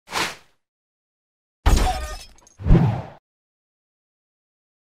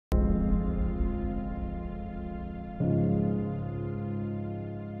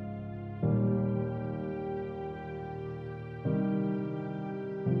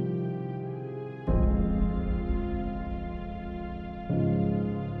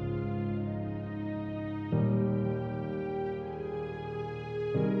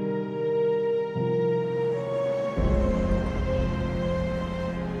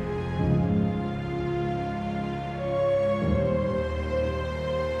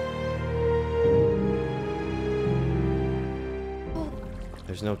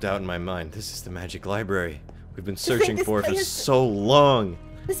There's no doubt in my mind. This is the magic library. We've been searching for so long.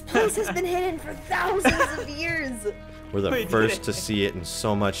 This place has been hidden for thousands of years. We're the first to see it in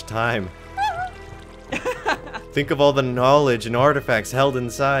so much time. Think of all the knowledge and artifacts held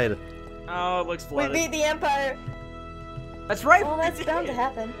inside. Oh, it looks flooded. We beat the Empire. That's right. Oh, that's bound to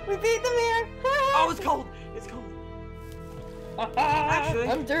happen. We beat the mayor. Oh, it's cold. It's cold. Actually,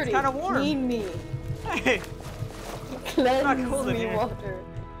 I'm dirty. It's kind of warm. Clean me. Hey. Cleanse not cold in me here. water.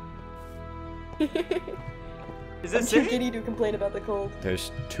 Is I'm this too it? giddy to complain about the cold.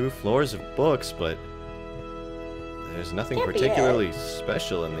 There's 2 floors of books, but there's nothing Can't be particularly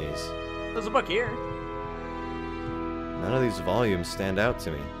special in these. There's a book here. None of these volumes stand out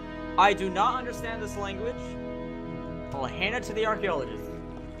to me. I do not understand this language. I'll hand it to the archaeologist.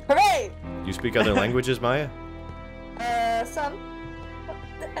 Hooray! You speak other languages, Maya? Some.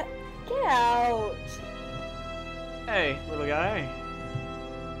 Get out. Hey, little guy.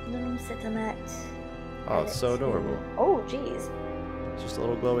 Little Sitamet. Oh, it's so adorable. Oh, jeez. It's just a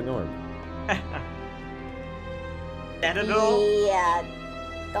little glowing orb. Tentacle? Yeah.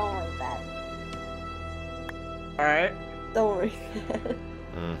 Don't read that. Alright. Don't read that.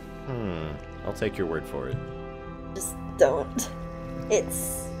 I'll take your word for it. Just don't.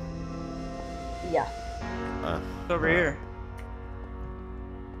 It's... yeah. It's over here.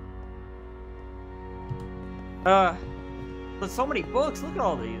 There's so many books. Look at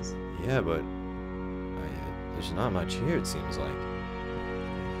all these. Yeah, but there's not much here, it seems like.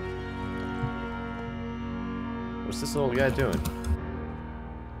 What's this little guy doing?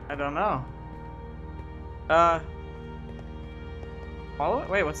 I don't know. Follow it?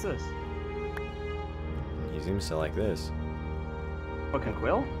 Wait, what's this? He seems to like this. Book and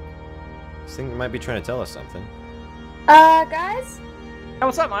quill? This thing might be trying to tell us something. Guys? Hey,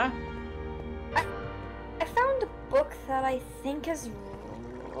 what's up, Maya? I found a book that I think is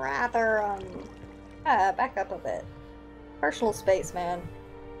rather, back up a bit. Personal space, man.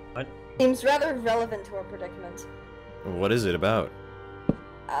 What? Seems rather relevant to our predicament. What is it about?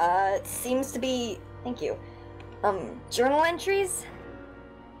 It seems to be... thank you. Journal entries?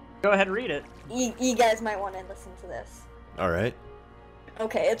 Go ahead and read it. You guys might want to listen to this. Alright.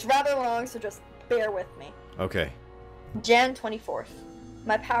 Okay, it's rather long, so just bear with me. Okay. Jan 24th.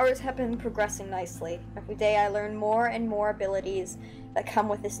 My powers have been progressing nicely. Every day I learn more and more abilities that come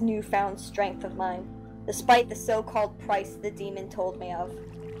with this newfound strength of mine, despite the so-called price the demon told me of.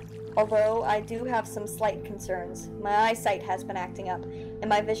 Although I do have some slight concerns, my eyesight has been acting up, and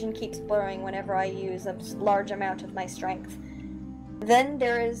my vision keeps blurring whenever I use a large amount of my strength. Then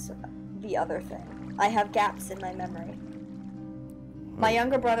there is the other thing. I have gaps in my memory. My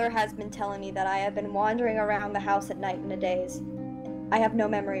younger brother has been telling me that I have been wandering around the house at night in a daze. I have no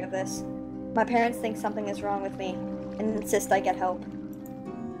memory of this. My parents think something is wrong with me, and insist I get help.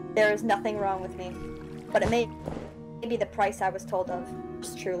 There is nothing wrong with me, but it may be the price I was told of.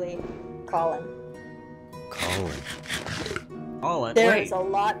 It's truly, Colin. Colin. Colin? There Wait. is a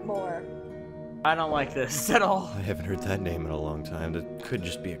lot more. I don't like this at all. I haven't heard that name in a long time. That could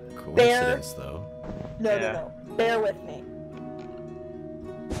just be a coincidence, though. No. Bear with me.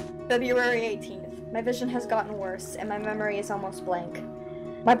 February 18th. My vision has gotten worse, and my memory is almost blank.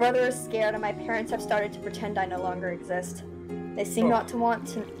 My brother is scared, and my parents have started to pretend I no longer exist. They seem not to want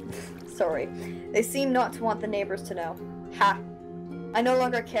to... Sorry. They seem not to want the neighbors to know. Ha! I no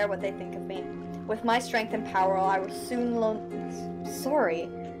longer care what they think of me. With my strength and power, I will soon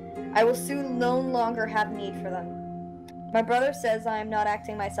I will soon no longer have need for them. My brother says I am not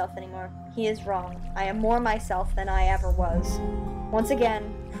acting myself anymore. He is wrong. I am more myself than I ever was. Once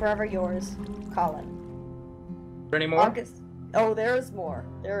again, forever yours, Colin. Is there any more? August... Oh, there is more.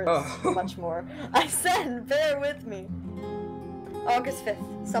 There is much more. I said, bear with me. August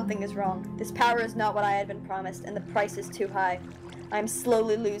 5th. Something is wrong. This power is not what I had been promised, and the price is too high. I am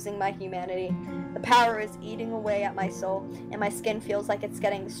slowly losing my humanity. The power is eating away at my soul, and my skin feels like it's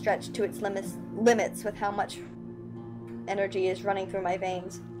getting stretched to its limits with how much energy is running through my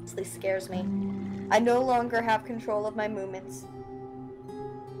veins. It scares me. I no longer have control of my movements.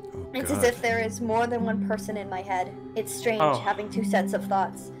 It's as if there is more than one person in my head. It's strange having two sets of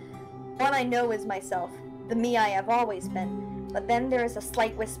thoughts. One I know is myself, the me I have always been, but then there is a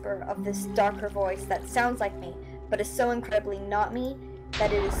slight whisper of this darker voice that sounds like me, but is so incredibly not me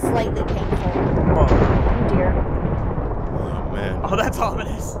that it is slightly painful. Oh dear. Oh man. Oh, that's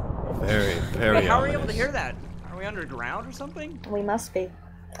ominous. Very, very Wait, how are we ominous. able to hear that? Are we underground or something? We must be.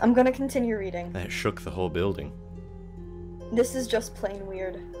 I'm gonna continue reading. That shook the whole building. This is just plain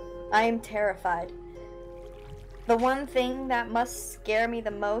weird. I am terrified. The one thing that must scare me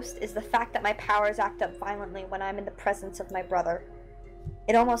the most is the fact that my powers act up violently when I'm in the presence of my brother.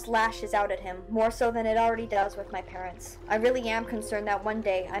 It almost lashes out at him, more so than it already does with my parents. I really am concerned that one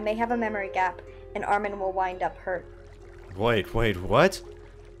day I may have a memory gap and Armin will wind up hurt. Wait, what?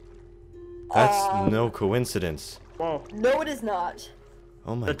 That's no coincidence. Whoa. No, it is not.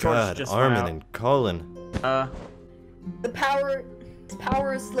 Oh my The torch god, just went Armin out. and Colin. The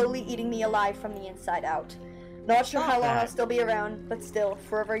power is slowly eating me alive from the inside out. Not sure how long I'll still be around, but still,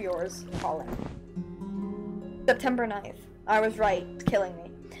 forever yours, Colin. September 9th. I was right, it's killing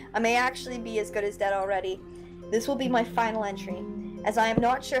me. I may actually be as good as dead already. This will be my final entry, as I am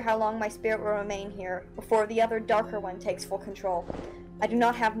not sure how long my spirit will remain here before the other darker one takes full control. I do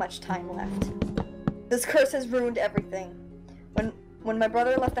not have much time left. This curse has ruined everything. When my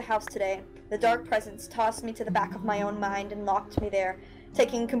brother left the house today, the dark presence tossed me to the back of my own mind and locked me there,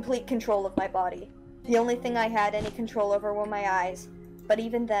 taking complete control of my body. The only thing I had any control over were my eyes, but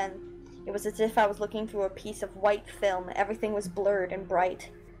even then, it was as if I was looking through a piece of white film. Everything was blurred and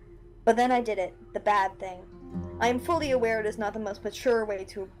bright. But then I did it, the bad thing. I am fully aware it is not the most mature way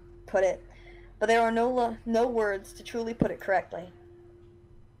to put it, but there are no words to truly put it correctly.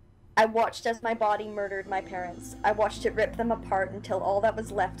 I watched as my body murdered my parents. I watched it rip them apart until all that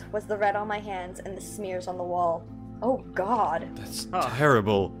was left was the red on my hands and the smears on the wall. Oh God. That's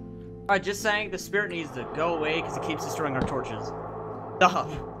terrible. Alright, just saying the spirit needs to go away because it keeps destroying our torches. Stop.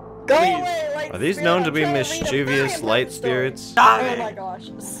 Go Please. away, light Are these spirit, known to I'm be trying read a very mischievous important light story. spirits? Stop Oh it. my gosh.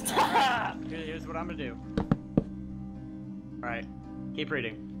 Stop. Here's what I'm gonna do. Alright, keep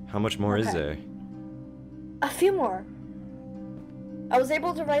reading. How much more is Okay. there? A few more. I was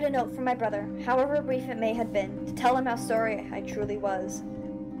able to write a note for my brother, however brief it may have been, to tell him how sorry I truly was.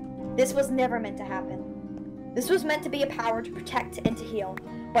 This was never meant to happen. This was meant to be a power to protect and to heal,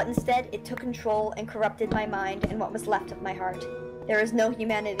 but instead it took control and corrupted my mind and what was left of my heart. There is no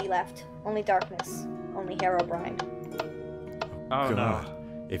humanity left, only darkness, only Herobrine. Oh God. no.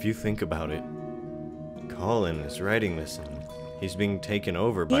 If you think about it, Colin is writing this and he's being taken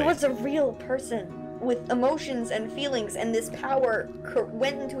over by... He was a real person with emotions and feelings, and this power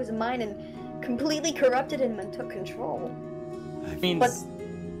went into his mind and completely corrupted him and took control. I mean, But,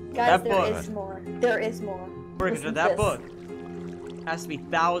 guys, that there book- is more. There is more. Listen to that this. book has to be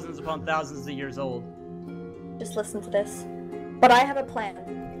thousands upon thousands of years old. Just listen to this. But I have a plan.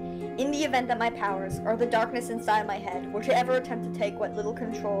 In the event that my powers, or the darkness inside my head, were to ever attempt to take what little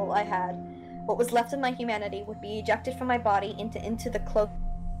control I had, what was left of my humanity would be ejected from my body into the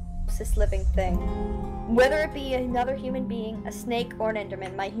closest living thing. Whether it be another human being, a snake, or an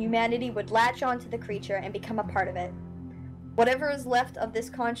enderman, my humanity would latch onto the creature and become a part of it. Whatever is left of this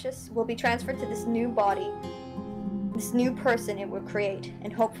conscious will be transferred to this new body, this new person it will create,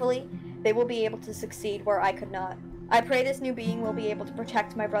 and hopefully they will be able to succeed where I could not. I pray this new being will be able to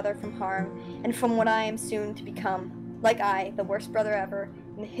protect my brother from harm and from what I am soon to become, like I, the worst brother ever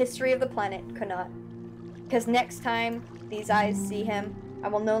in the history of the planet, could not. Because next time these eyes see him, I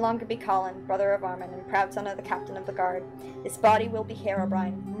will no longer be Colin, brother of Armin and proud son of the captain of the guard. This body will be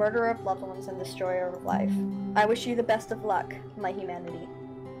Herobrine, murderer of loved ones and destroyer of life. I wish you the best of luck, my humanity.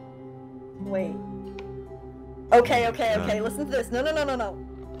 Wait. Okay, listen to this. No.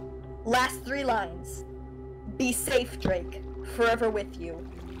 Last 3 lines. Be safe, Drake. Forever with you,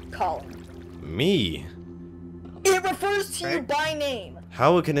 Colin. Me? It refers to you by name.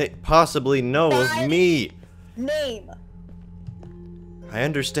 How can it possibly know By of me? Name. I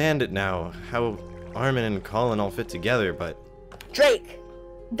understand it now, how Armin and Colin all fit together, but... Drake.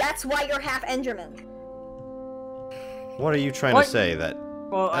 That's why you're half Enderman. What are you trying What? to say? That...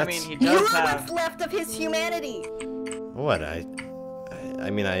 Well, I That's- mean, he You're does what's have. left of his humanity. What? I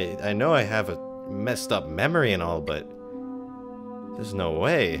mean, I know I have a messed up memory and all, but... There's no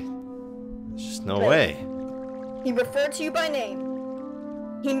way. There's just no Drake. way. He referred to you by name.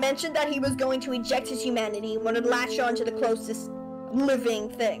 He mentioned that he was going to eject his humanity when it latched on to the closest living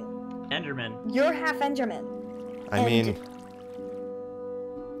thing. Enderman. You're half Enderman. I And- mean...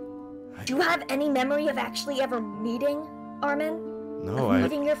 Do you have any memory of actually ever meeting Armin? No, Of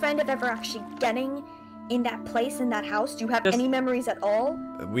meeting your friend, of ever actually getting in that place, in that house? Do you have Just- any memories at all?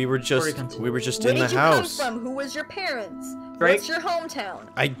 We were just continue. in the Where did you house. come from? Who was your parents? Drake? What's your hometown?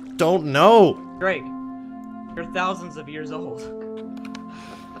 I don't know. Drake, you're thousands of years old.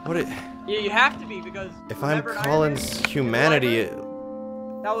 What it... You have to be because. If I'm remember in Iron Colin's Man, in the humanity,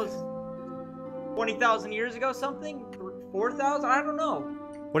 library, that was 20,000 years ago, something? 4,000? I don't know.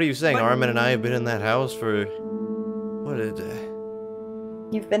 what are you saying? But- Armin and I have been in that house for... What did...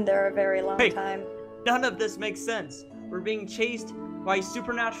 You've been there a very long Hey. time. None of this makes sense. We're being chased by a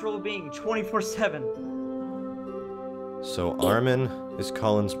supernatural being 24/7. So Armin is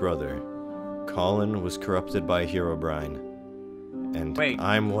Colin's brother. Colin was corrupted by Herobrine. and Wait.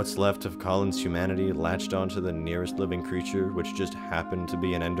 I'm what's left of Colin's humanity latched onto the nearest living creature, which just happened to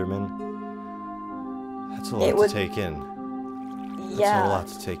be an Enderman. That's a lot to take in. Yeah. That's a lot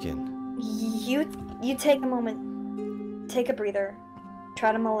to take in. You take a moment, take a breather,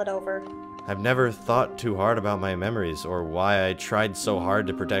 try to mull it over. I've never thought too hard about my memories, or why I tried so hard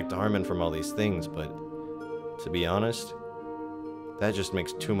to protect Armin from all these things, but to be honest, that just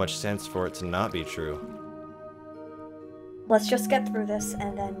makes too much sense for it to not be true. Let's just get through this,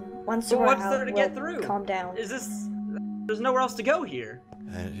 and then once But we're what's out, there to we'll get through? calm down. There's nowhere else to go here.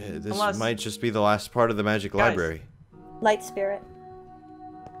 This Unless- might just be the last part of the magic Guys. library. Light spirit.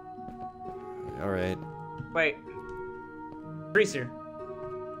 Alright. Wait. Tree's here.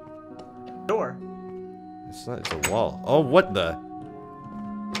 Door. It's not, it's a wall. Oh, what the?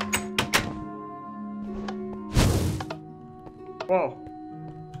 Whoa.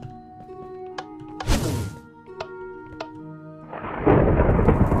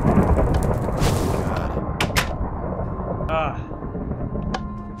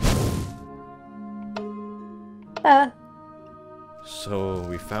 God. So,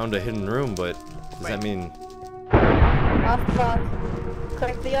 we found a hidden room, but does that mean... Off block.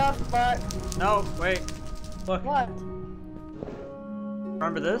 Click the off block. No, wait. Look. What?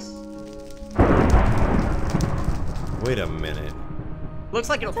 Remember this? Wait a minute. Looks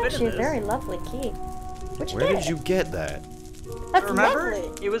like it'll It's fit in actually a this. very lovely key. Where'd you Where get did it? you get that? That's Remember?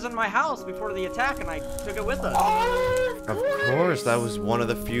 lovely. It was in my house before the attack and I took it with us. Oh, Of course, that was one of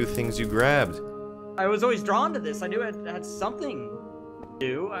the few things you grabbed. I was always drawn to this. I knew it had something to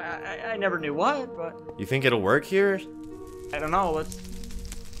do. I never knew what, but You think it'll work here? I don't know. Let's.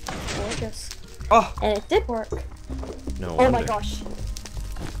 gorgeous. Oh, And it did work. No Oh wonder. my gosh.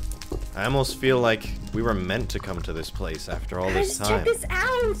 I almost feel like we were meant to come to this place after all this Guys, time. check this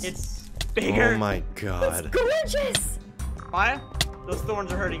out. it's bigger. Oh my It's god. gorgeous. Maya, those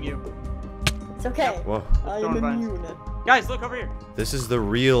thorns are hurting you. It's okay. Whoa. I Thorn am vines. immune. Guys, look over here. This is the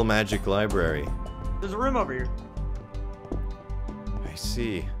real magic library. There's a room over here. I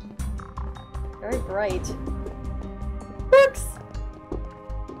see. Very bright. Books!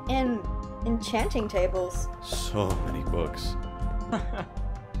 And enchanting tables. So many books.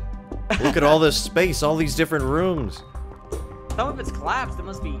 Look at all this space, all these different rooms. Some of it's collapsed. It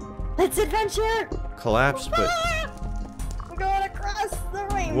must be. Let's adventure! Collapsed, but We're going across the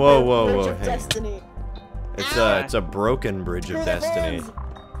rainbow. Whoa, whoa, Bridge whoa, of hey. destiny. it's a broken bridge of Through the destiny. hands.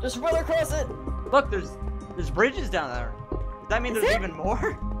 Just run across it. Look, there's bridges down there. Does that mean Is there's there? even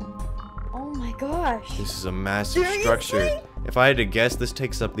more? Oh my gosh. This is a massive Seriously? structure. If I had to guess, this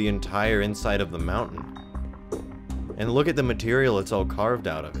takes up the entire inside of the mountain. And look at the material it's all carved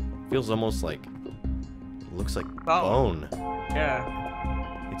out of. It feels almost like... looks like bone.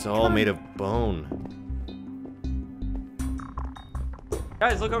 Yeah. It's all made of bone.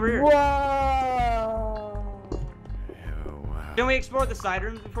 Guys, look over here. Whoa. Oh, wow. Can we explore the side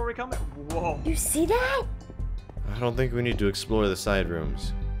rooms before we come in? Whoa. You see that? I don't think we need to explore the side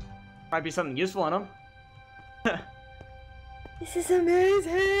rooms. Might be something useful in them. This is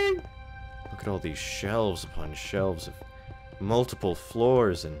amazing. Look at all these shelves upon shelves of multiple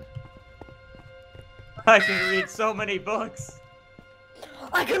floors and... I can read so many books.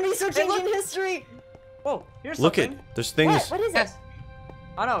 I can research Hey, look. ancient history. Whoa, here's Look something. at... there's things... What is Yes.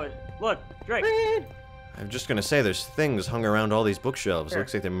 I know it. Look, Drake. it? I'm just gonna say, there's things hung around all these bookshelves. Here,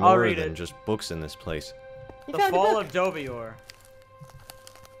 Looks like they're I'll more read than it. just books in this place. You The found a Fall book. of Dovior.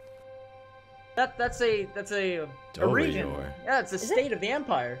 That's a region. Dovior. Yeah, it's a Is it? state of the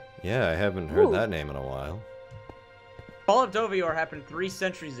empire. Yeah, I haven't heard Ooh. that name in a while. Fall of Dovior happened 3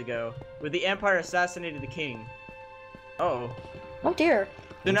 centuries ago, when the empire assassinated the king. Oh. Oh dear.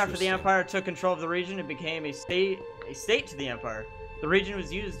 Soon after the Interesting. empire took control of the region, it became a state to the empire. The region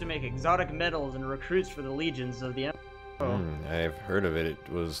was used to make exotic metals and recruits for the legions of the empire. Oh. I've heard of it. It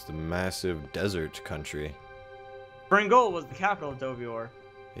was the massive desert country. Bringol was the capital of Dovior.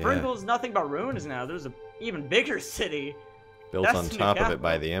 Yeah, Bringol is nothing but ruins now. There's an even bigger city. built that's on in the top of it capital.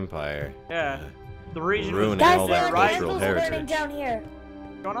 by the empire. Yeah. The region was Ruining Guys, all there that are right. cultural candles burning heritage. down here.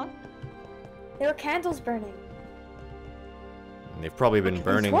 What's going on? There are candles burning. And they've probably been Look at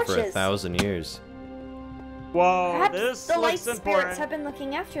burning these for torches. 1,000 years. Whoa, Perhaps this the light looks spirits important. have been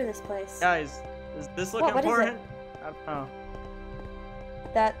looking after this place. Guys, does this look What is it? important? I don't know.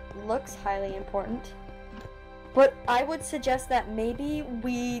 That looks highly important. But I would suggest that maybe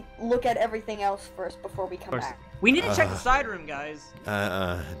we look at everything else first before we come back. We need to check the side room, guys.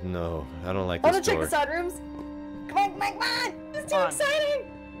 No. I don't like I this want to check door. the side rooms. Come on, come on! This is too Come on.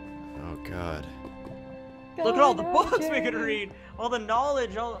 exciting! Oh, God. Look at all the Go books on, we could Jay. read. All the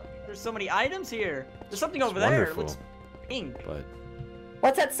knowledge. There's so many items here. There's something over there. It wonderful. looks pink. But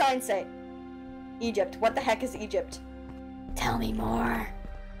What's that sign say? Egypt. What the heck is Egypt? Tell me more.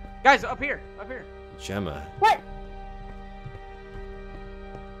 Guys, up here. Up here. Gemma. What?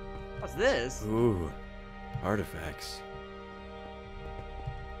 What's this? Ooh. Artifacts.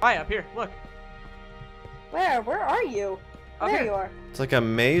 Hi, up here. Look. Where? Where are you? Up There here. you are. It's like a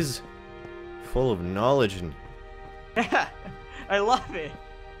maze full of knowledge and Yeah, I love it.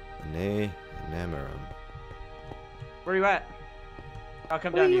 Ne Namarum. Where are you at? I'll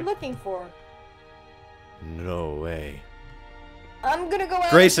come What are down to you you. looking for? No way. I'm gonna go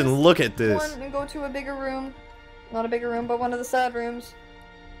out. Grayson, of this look at this. one and go to a bigger room. Not a bigger room, but one of the sad rooms.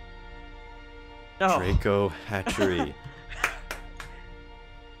 No. Draco Hatchery.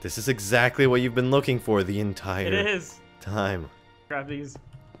 This is exactly what you've been looking for the entire It is. time. Grab these.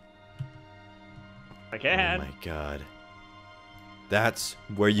 I Oh can. my god. That's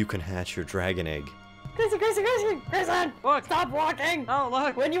where you can hatch your dragon egg. Grayson, Grayson, Grayson, Grayson! Look. Stop walking! Oh,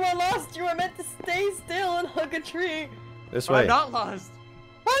 look. When you were lost, you were meant to stay still and hug a tree. This I'm way. not lost.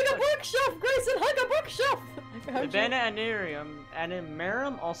 Hug a bookshelf, Grayson! Hug a bookshelf! I The found you.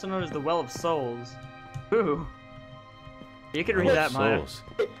 Animarium, also known as the Well of Souls. Ooh. You can read Oh, that, Maya. souls.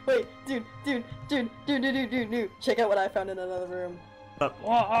 Wait, dude. Check out what I found in another room. Do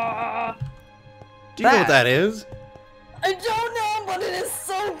you know what that is? I don't know, but it is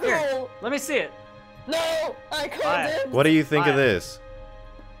so cool. Here, let me see it. No, I called Maya. it. What do you think of Maya. this?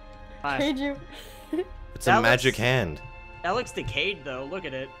 Hi. Made you. It's That a magic looks- hand. That looks decayed, though. Look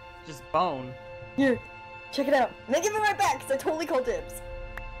at it. Just bone. Here, check it out. And I give it right back, because I totally called dibs.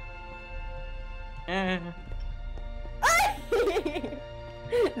 Eh.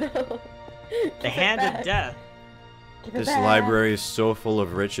 No. The Hand of Death. Give it This back. library is so full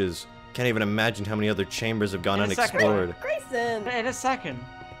of riches. Can't even imagine how many other chambers have gone In a second. unexplored. Grayson! In a second.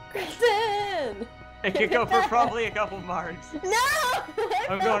 Grayson! It could go for probably a couple marks. No!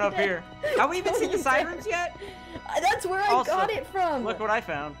 I'm going up here. Have we even seen the side rooms yet? That's where I Also, got it from. Look what I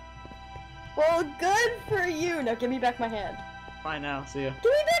found. Well, good for you. Now give me back my hand. Fine now. See ya.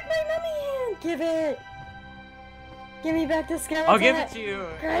 Give me back my mummy hand. Give it. Give me back the skeleton. I'll give it to you.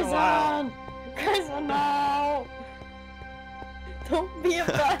 Grayson! Wow. Grayson, no! Don't be a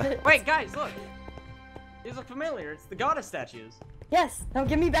butt. Wait, guys, look. These look familiar. It's the goddess statues. Yes, now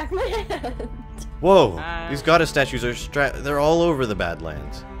give me back my hand. Whoa! These goddess statues are they're all over the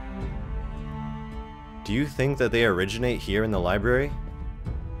Badlands. Do you think that they originate here in the library?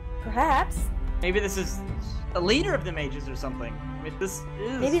 Perhaps. Maybe this is a leader of the mages or something. I mean, this is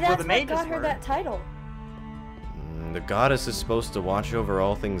Maybe where that's the what mages got her were. that title. The goddess is supposed to watch over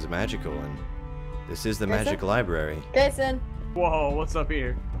all things magical, and this is the Grayson? magic library. Grayson. Whoa, what's up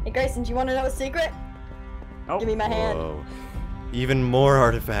here? Hey, Grayson, do you want to know a secret? Oh. Give me my hand. Whoa. Even more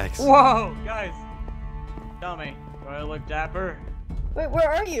artifacts. Whoa, guys. Tell me, do I look dapper Wait, where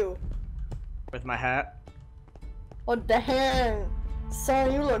are you? with my hat? Oh, damn.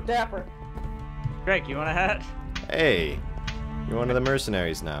 Son, you look dapper. Drake, you want a hat? Hey, you're one of the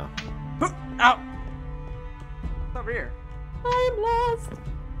mercenaries now. Ow! What's over here? I'm lost.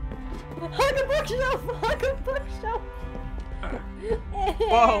 Hug a bookshelf. Hug a bookshelf.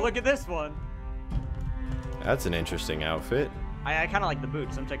 Whoa, look at this one. That's an interesting outfit. I kind of like the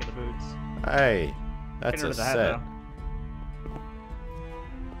boots. I'm taking the boots. Hey, that's Getting rid a of the hat, set. though.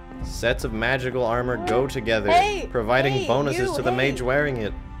 Sets of magical armor go together, Hey, providing hey, bonuses you, to the hey. mage wearing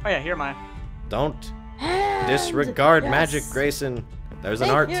it. Oh yeah, here am I. Don't Hand. disregard Yes. magic, Grayson. There's an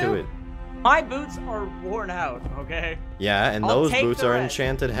Thank art to you. it. My boots are worn out, okay? Yeah, and I'll those take boots the are red.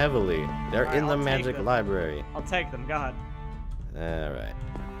 enchanted heavily. They're Alright, in the I'll take magic them. library. I'll take them, God. Alright.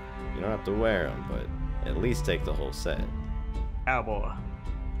 You don't have to wear them, but at least take the whole set. Cowboy.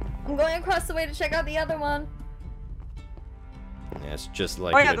 I'm going across the way to check out the other one. Yeah, it's just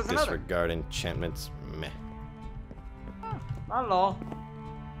like Oh, yeah, you to there's another. disregard enchantments. Meh. Not at all.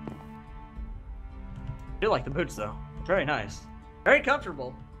 I do like the boots, though. Very nice. Very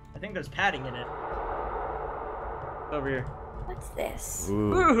comfortable. I think there's padding in it. Over here. What's this?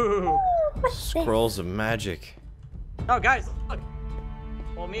 Ooh, Ooh! What's this? scrolls of magic. Oh, guys, look.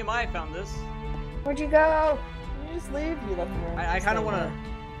 Well, me and Maya found this. Where'd you go? You just leave. You left me. I kind of want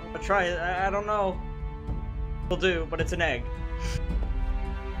to try it. I don't know. Will do, but it's an egg.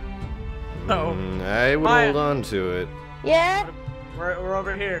 No. I would Maya. hold on to it. Yeah. We're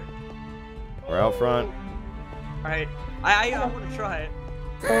over here. We're out front. Alright. I want to try it.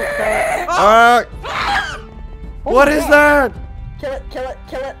 Ah! Oh What my is God. that? Kill it! Kill it!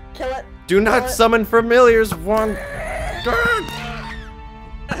 Kill it! Kill it! Do not What? summon familiars, one.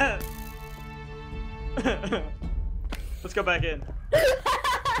 Let's go back in.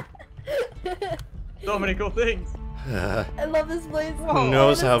 So many cool things. I love this place. Who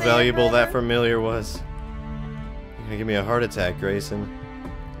knows how valuable that familiar was? You're gonna give me a heart attack, Grayson.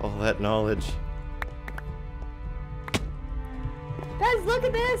 All that knowledge. Guys, look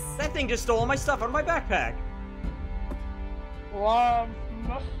at this! That thing just stole all my stuff out of my backpack. Not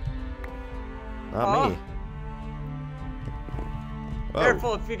me. Whoa.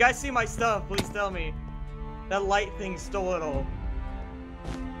 Careful, if you guys see my stuff, please tell me. That light thing stole it all.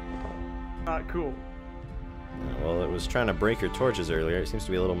 Not cool. Well, it was trying to break your torches earlier. It seems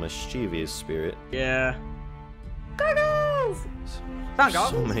to be a little mischievous spirit. Yeah. Goggles! Found So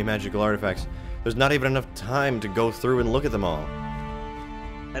goggles? many magical artifacts. There's not even enough time to go through and look at them all.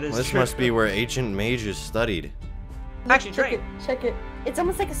 That is Well, this true. must be where ancient mages studied. Actually, check Drake. it, check it. It's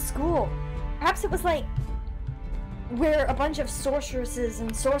almost like a school. Perhaps it was like where a bunch of sorceresses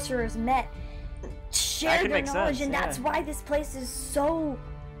and sorcerers met, shared could their make knowledge, sense, and that's yeah. why this place is so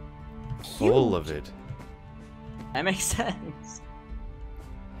Full huge. of it. That makes sense.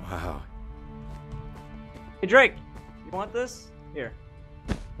 Wow. Hey, Drake, you want this? Here.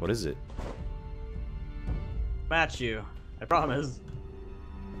 What is it? Match you. I promise.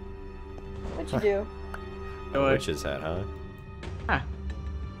 What'd you do? Go A ahead. witch's hat, huh? Ah.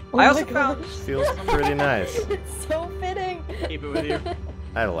 Oh I my also found... gosh. Feels pretty nice. It's so fitting. Keep it with you.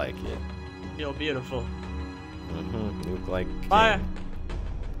 I like it. Feel beautiful. You look like Maya,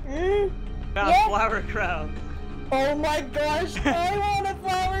 Mm. found Yeah. flower crown. Oh my gosh, I want a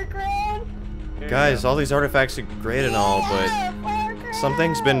flower crown. Here you Guys, go. all these artifacts are great and all, but Yeah, flower crown.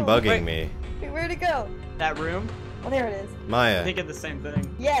 something's been bugging Wait. me. Wait, where'd it go? That room? Oh, there it is. Maya, Think of the same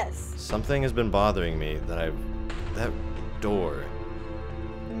thing. Yes. something has been bothering me that door.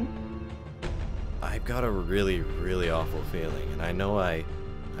 Hmm? I've got a really, really awful feeling, and I know I've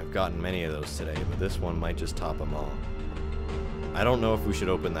gotten many of those today, but this one might just top them all. I don't know if we should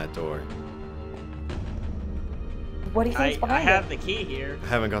open that door. What do you think's I behind have it? the key here. I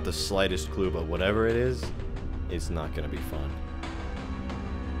haven't got the slightest clue, but whatever it is, it's not gonna be fun.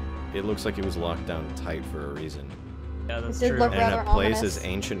 It looks like it was locked down tight for a reason. Yeah, that's did true. look And in a rather place ominous. as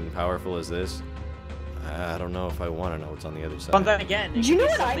ancient and powerful as this, I don't know if I want to know what's on the other side. But then again, it Did you could know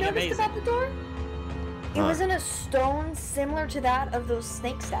be what I something noticed amazing. about the door? It Huh. was in a stone similar to that of those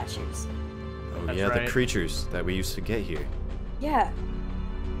snake statues. Oh That's yeah, right. the creatures that we used to get here. Yeah.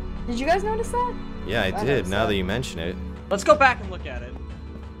 Did you guys notice that? Yeah, I I did. noticed Now that. that you mention it. Let's go back and look at it.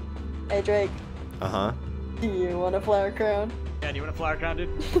 Hey Drake, Uh-huh. do you want a flower crown? Yeah, do you want a flower crown, dude?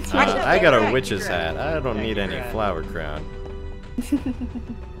 I got a Drake, witch's Drake. hat. I don't Drake, need any Drake. flower crown.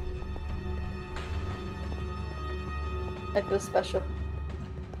 I feel special.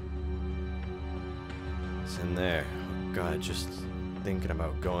 It's in there. Oh, God, just thinking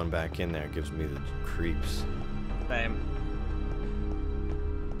about going back in there gives me the creeps. Same.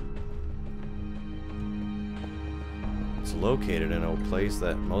 It's located in a place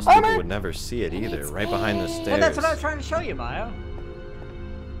that most Armor! people would never see it either, right behind the stairs. Well, that's what I was trying to show you, Maya.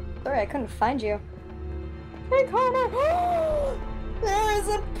 Sorry, I couldn't find you. Pink armor! There is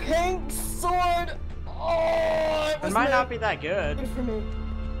a pink sword! Oh, it It was might made not be that good. for me.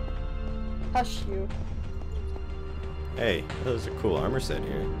 Hush you. Hey, there's a cool armor set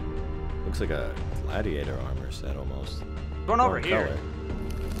here. Looks like a gladiator armor set almost. Going over Or here.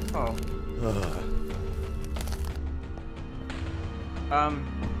 Oh. color. Ugh. I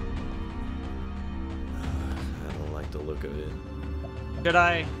don't like the look of it. Should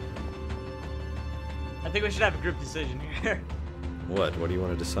I think we should have a group decision here. What? What do you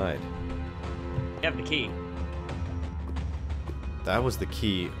want to decide? You have the key. That was the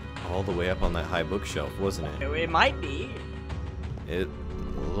key all the way up on that high bookshelf, wasn't it? It might be. It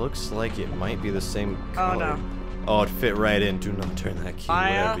looks like it might be the same Oh, color. no. Oh, it fit right in. Do not turn that key,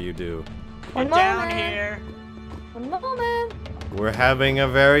 Maya? whatever you do. One Get down moment. here. One moment. We're having a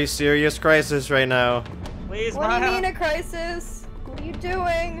very serious crisis right now. Please, What do Maya. you mean a crisis? What are you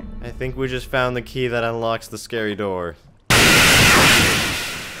doing? I think we just found the key that unlocks the scary door.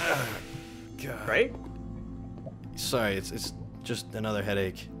 God. Right? Sorry, it's just another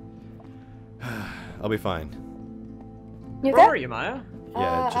headache. I'll be fine. You Where okay? are you, Maya?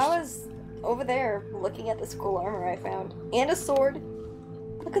 Yeah, I was over there looking at this cool armor I found. And a sword.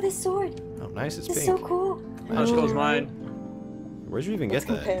 Look at this sword. Oh, nice, it's It's pink. so cool. How much was mine? Where'd you even Let's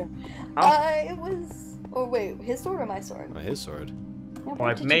get that? compare. Oh. It was... Oh, wait. His sword or my sword? Oh, his sword. Yeah, Well, where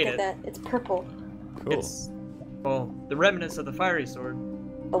I've did you made get it. that? It's purple. Cool. It's, well, the remnants of the fiery sword.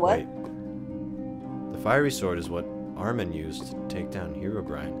 The what? Wait. The fiery sword is what Armin used to take down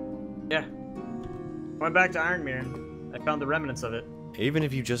Herobrine. Yeah. Went back to Ironmere. I found the remnants of it. Even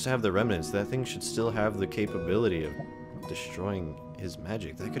if you just have the remnants, that thing should still have the capability of destroying his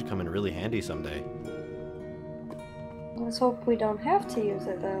magic. That could come in really handy someday. Let's hope we don't have to use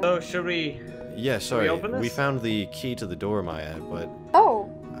it though. So should we? Yeah, sorry. open this? We found the key to the door, Maya, but Oh.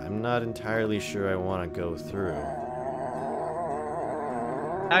 I'm not entirely sure I want to go through.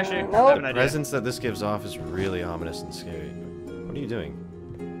 Actually, Nope. I have an The idea. presence that this gives off is really ominous and scary. What are you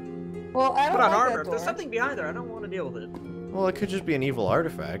doing? Well, I don't Put on like armor. that If there's door. something behind there, I don't want to deal with it. Well, it could just be an evil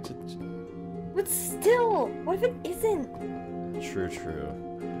artifact. But still, what if it isn't? True.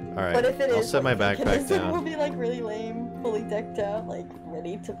 Alright, What if it I'll is? set my what if it backpack isn't? We'll down. be like really lame, fully decked out, like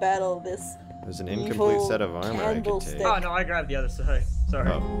ready to battle this. There's an incomplete evil set of armor I could candlestick. take. Oh no, I grabbed the other side.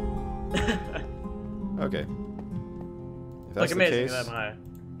 Sorry. Oh, okay. If that's Like the amazing case, that Maya.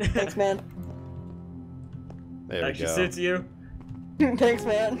 Thanks, man. there we Actually go. suits you. Thanks,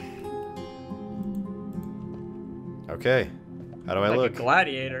 man. Okay, how do I Like look? a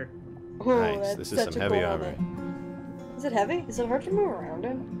gladiator. Oh, Nice, that's this is such some a heavy cool armor. moment. Is it heavy? Is it hard to move around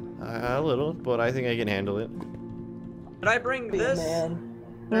in? A little, but I think I can handle it. Did I bring Be a this? man.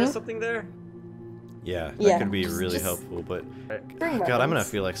 There's Hmm? something there. Yeah, that Yeah, could be just- really just- helpful, but Bring God, I'm gonna weapons.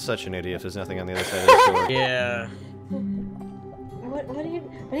 feel like such an idiot if there's nothing on the other side of the door. Yeah. What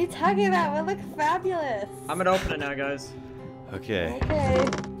are you talking about? We look fabulous. I'm gonna open it now, guys. Okay. Okay.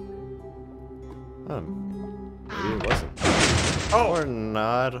 Maybe it wasn't. Oh, Or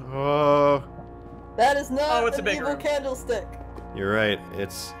not. Oh, That is not Oh, it's a an big evil room. candlestick. you're right.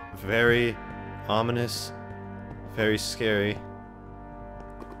 It's very ominous, very scary.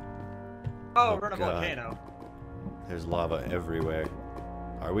 oh, Oh, we're in a God. volcano. There's lava everywhere.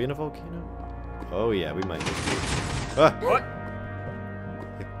 Are we in a volcano? Oh yeah, we might just be. Ah! What?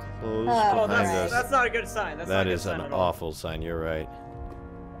 It closed Oh, Oh, behind that's- us. that's not a good sign. That's not That a good is sign an at all. awful sign. You're right.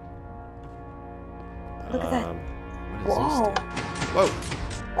 Look at that. What Whoa. is this? Whoa!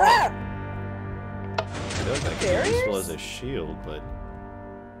 Ah! I feel like that could be Barriers? useful as a shield, but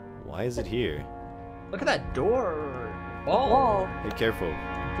why is it here? Look at that door. Wall. Whoa. Hey, careful.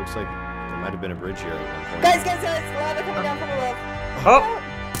 Looks like there might have been a bridge here at one point. Guys, lava coming down from above. Oh.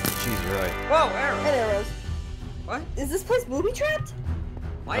 Jeez, you're right. Whoa, arrow. And arrows. What? Is this place booby trapped?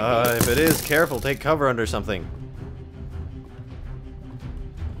 Might be. If it is, careful. Take cover under something.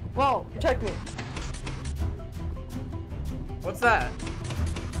 Whoa, protect me. What's that?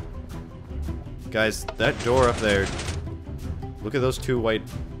 Guys, that door up there. Look at those two white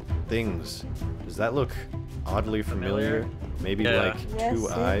things. Does that look oddly familiar? Maybe Yeah. like Yes, two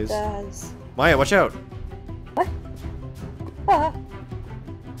it eyes? does. Maya, watch out! What? Ah.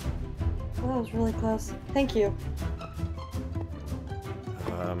 Well, that was really close. Thank you.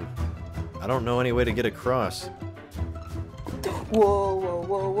 I don't know any way to get across.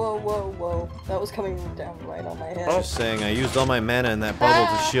 Whoa. That was coming down right on my head. Oh. Just saying, I used all my mana in that bubble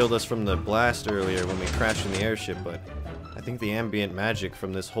to shield us from the blast earlier when we crashed in the airship, but I think the ambient magic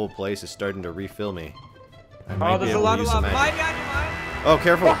from this whole place is starting to refill me. I might Oh, be there's a able to lot of use some lava. magic. Mine, mine. Oh,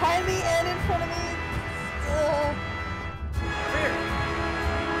 careful! Behind me and in front of me.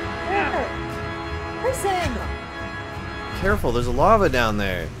 Here. Grayson! Careful, there's lava down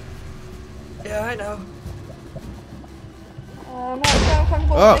there. Yeah, I know. I'm not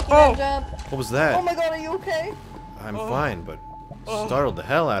comfortable Oh, making that jump. What was that? Oh my god, are you okay? I'm Oh. fine, but Oh. startled the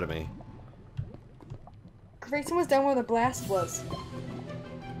hell out of me. Grayson was down where the blast was.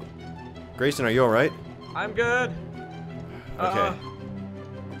 Grayson, are you alright? I'm good. Okay.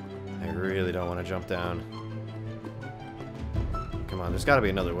 I really don't want to jump down. Come on, there's got to be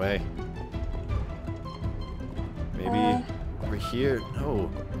another way. Maybe over here.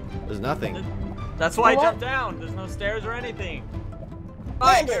 No, there's nothing. That's why I What? jumped down. There's no stairs or anything.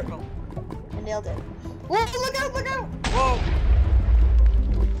 Bye, Nailed it. careful. I nailed it. Whoa, look out, look out! Whoa.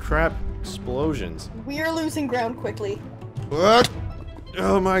 Crap! Explosions. We are losing ground quickly. What?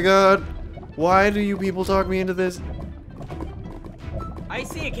 Oh my god! Why do you people talk me into this? I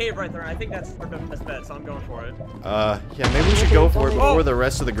see a cave right there. I think that's our best bet, so I'm going for it. Yeah, maybe we should go for it Oh. before the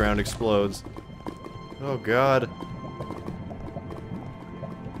rest of the ground explodes. Oh god.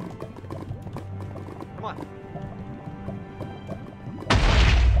 Come on.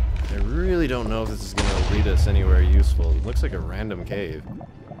 I really don't know if this is gonna lead us anywhere useful. It looks like a random cave.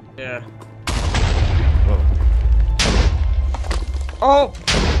 Yeah. Whoa. Oh!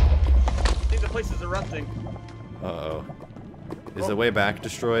 I think the place is erupting. Uh-oh. Is the way back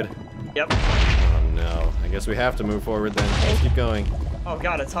destroyed? Yep. Oh no. I guess we have to move forward then. Let's keep going. Oh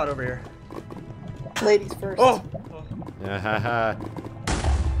god, it's hot over here. Ladies first. Oh! Ha ha ha.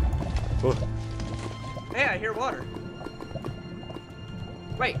 Oh, Hey, I hear water.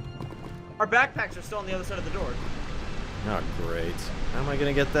 Wait. Our backpacks are still on the other side of the door. oh, great. How am I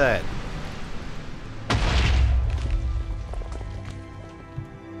gonna get that?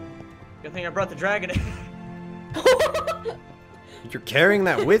 Good thing I brought the dragon in. You're carrying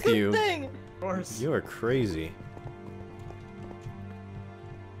that with Good you? thing. Of course. You are crazy.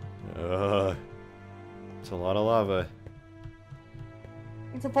 It's a lot of lava.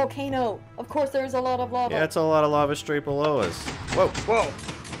 It's a volcano. Of course there's a lot of lava. Yeah, it's a lot of lava straight below us. Whoa. Whoa.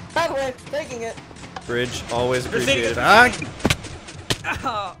 By the way, taking it. Bridge, always appreciated. Proceed.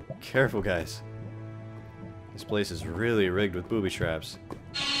 Ah! Careful, guys. This place is really rigged with booby traps.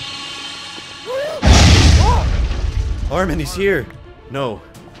 Armin, he's here! No.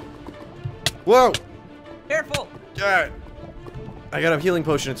 Whoa! Careful. God. I got a healing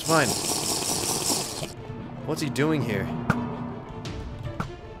potion, it's fine. What's he doing here?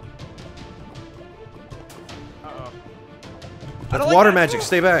 Uh-oh. That's water magic,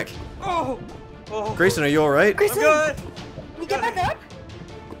 stay back. Oh. Oh. Grayson, are you alright? I'm Grayson, good. can you get back up?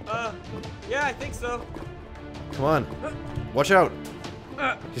 Yeah, I think so. Come on. Watch out.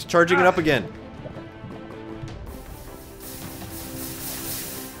 He's charging it up again.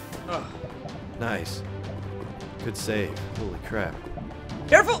 Nice. Good save. Holy crap.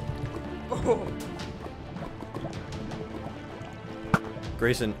 Careful. Oh.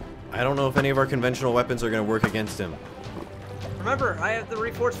 Grayson, I don't know if any of our conventional weapons are going to work against him. Remember, I have the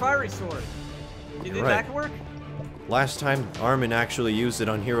reforged fiery sword. Do you think that can work? Last time, Armin actually used it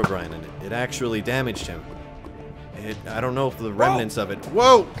on Herobrine, and it actually damaged him. I don't know if the remnants of it...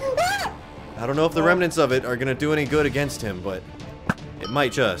 Whoa! I don't know if the remnants of it are going to do any good against him, but it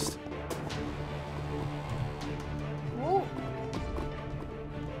might just. Whoa.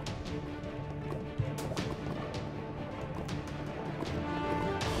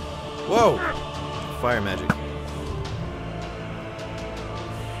 Whoa! Fire magic.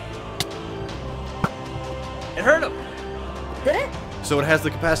 It hurt him. Did it? So it has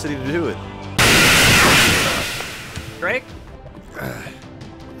the capacity to do it. Drake?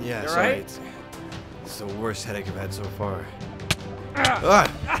 Yeah, You sorry. alright? It's the worst headache I've had so far.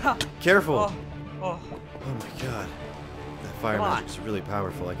 Ah! Careful! Oh. Oh. Oh my god. That fire Come on. magic's really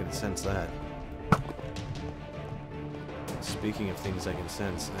powerful, I can sense that. Speaking of things I can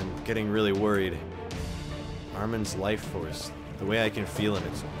sense, I'm getting really worried. Armin's life force, the way I can feel it,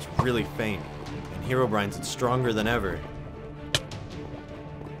 it's really faint. And Herobrine's, it's stronger than ever.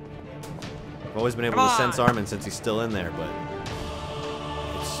 I've always been able to sense Armin since he's still in there, but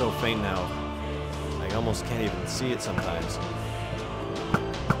it's so faint now. I almost can't even see it sometimes.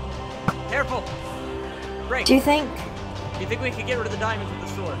 Careful. Drake, Do you think? do you think we could get rid of the diamonds with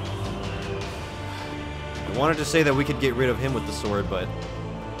the sword? I wanted to say that we could get rid of him with the sword, but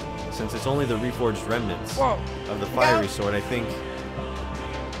since it's only the reforged remnants of the fiery sword, I think...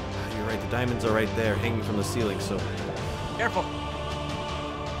 You're right, the diamonds are right there, hanging from the ceiling, so... Careful.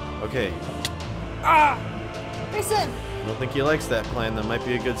 Okay, Grayson! I don't think he likes that plan. That might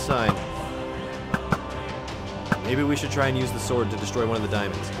be a good sign. Maybe we should try and use the sword to destroy one of the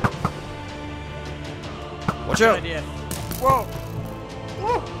diamonds. Watch Good out! idea. Whoa.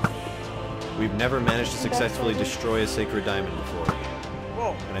 We've never managed to successfully destroy a sacred diamond before.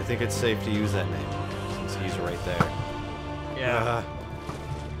 Whoa. And I think it's safe to use that name, since he's right there. Yeah.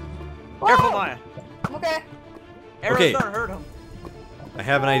 Whoa. Careful, Maya. I'm okay. Arrows Okay. don't hurt him. I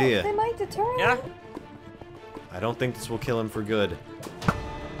have an idea. They might deter him. Yeah? I don't think this will kill him for good.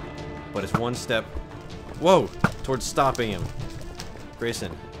 But it's one step, whoa, towards stopping him.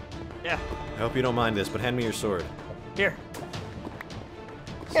 Grayson, Yeah. I hope you don't mind this, but hand me your sword. Here.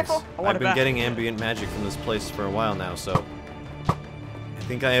 Careful. I want I've it been back. getting ambient magic from this place for a while now, so I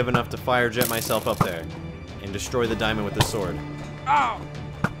think I have enough to fire jet myself up there and destroy the diamond with the sword. Oh!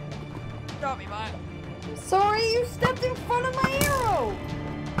 Drop me, Maya. Sorry, you stepped in front of my arrow.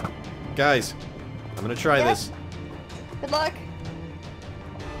 Guys, I'm gonna try Yeah? this. Good luck.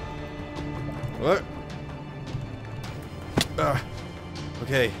 What?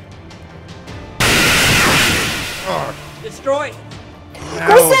 Okay. Destroy!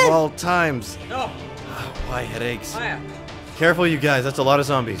 Now of all times. No! Why headaches? Maya! Careful, you guys. That's a lot of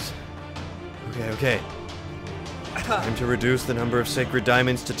zombies. Okay. Time to reduce the number of sacred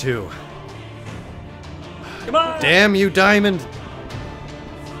diamonds to 2. Come on! Damn you, diamond!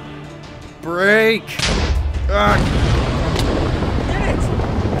 Break! Ah, Did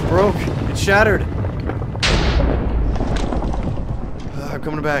it! it broke. It shattered. I'm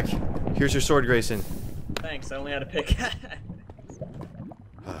coming back. Here's your sword, Grayson. Thanks, I only had a pick.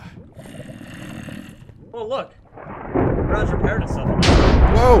 Oh, look. Ground's repaired itself.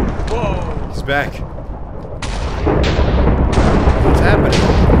 Whoa! Whoa! He's back. What's happening?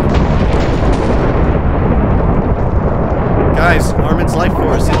 Guys, Armin's life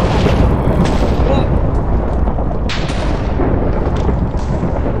force. Whoa!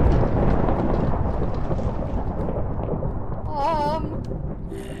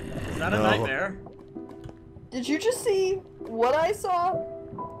 Did you just see what I saw?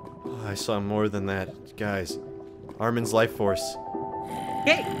 I saw more than that. Guys, Armin's life force.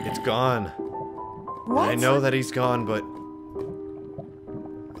 Hey! It's gone. What? I know that he's gone, but...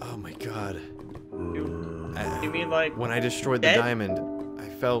 Oh my god. You mean like... When I destroyed dead? the diamond, I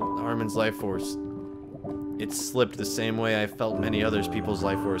felt Armin's life force. It slipped the same way I felt many others people's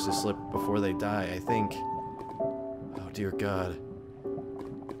life forces slip before they die, I think. Oh dear god.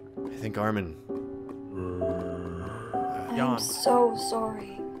 I think Armin... I'm so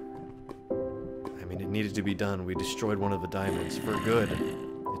sorry. I mean, it needed to be done. We destroyed one of the diamonds for good.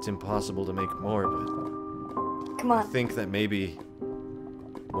 It's impossible to make more, but... Come I on. think that maybe...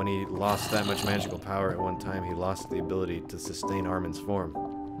 when he lost that much magical power at one time, he lost the ability to sustain Armin's form.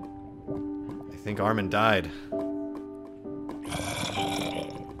 I think Armin died.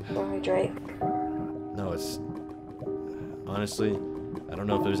 Sorry, Drake. No, it's... Honestly, I don't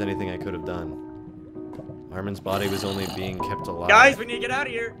know if there's anything I could have done. Armin's body was only being kept alive. Guys, we need to get out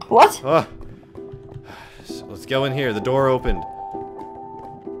of here! What? Oh. So let's go in here. The door opened.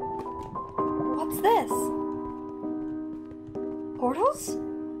 What's this? Portals?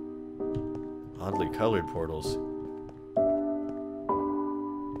 Oddly colored portals.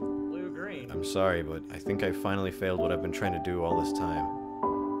 Blue-green. I'm sorry, but I think I finally failed what I've been trying to do all this time.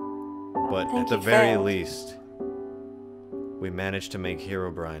 But at the very least, we managed to make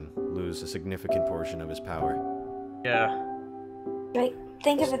Herobrine lose a significant portion of his power. Yeah. Drake,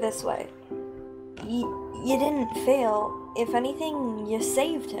 think of it this way. You didn't fail. If anything, you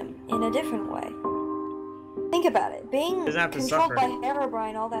saved him in a different way. Think about it. Being Doesn't have to controlled suffer. by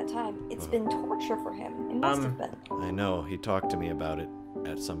Herobrine all that time, it's been torture for him. It must have been. I know, he talked to me about it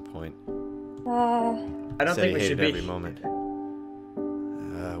at some point. I don't Said think we he should hated be. every moment.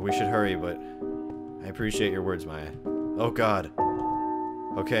 We should hurry, but I appreciate your words, Maya. Oh god.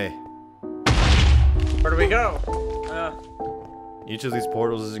 Okay. Where do we go? Each of these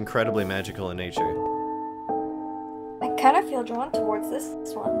portals is incredibly magical in nature. I kind of feel drawn towards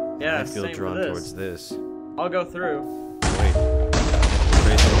this one. Yeah, I feel same drawn for this. towards this. I'll go through. Wait.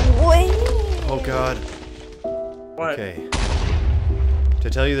 Grayson. Wait! Oh god. What? Okay. To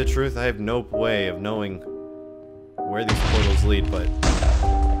tell you the truth, I have no way of knowing where these portals lead, but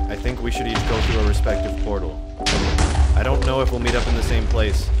I think we should each go through a respective portal. I don't know if we'll meet up in the same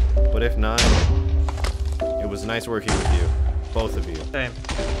place, but if not, it was nice working with you. Both of you. Same.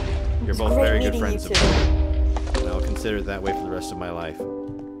 You're It's both great very good meeting friends you of two. mine, and I'll consider it that way for the rest of my life.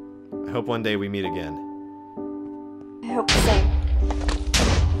 I hope one day we meet again. I hope the same.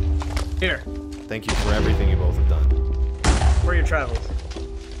 Here. Thank you for everything you both have done. For your travels.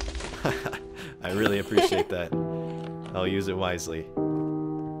 I really appreciate that. I'll use it wisely.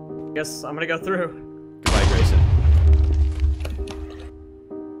 Guess I'm gonna go through. Goodbye, Grayson.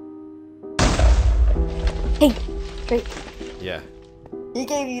 Hey, Drake. Yeah. He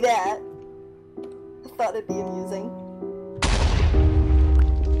gave you that. I thought it'd be amusing.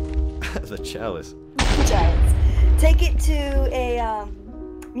 The chalice. Giants. Take it to a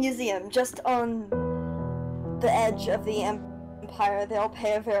museum just on the edge of the empire. They'll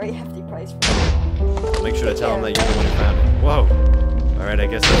pay a very hefty price for it. Make sure to tell him that you're the one who found it. Whoa. Alright, I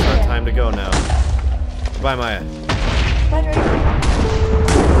guess it's our time to go now. Goodbye, Maya. Bye, Drake.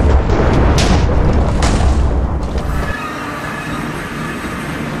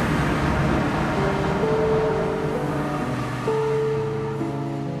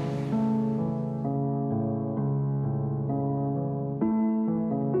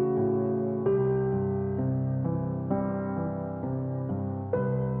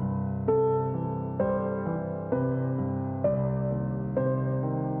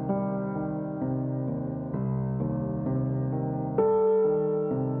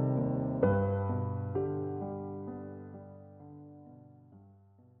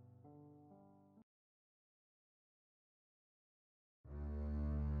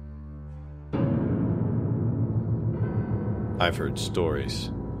 I've heard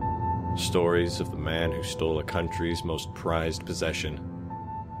stories. Stories of the man who stole a country's most prized possession.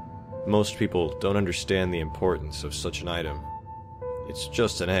 Most people don't understand the importance of such an item. It's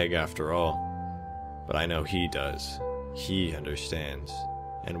just an egg after all. But I know he does. He understands.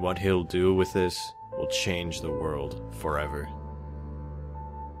 And what he'll do with this will change the world forever.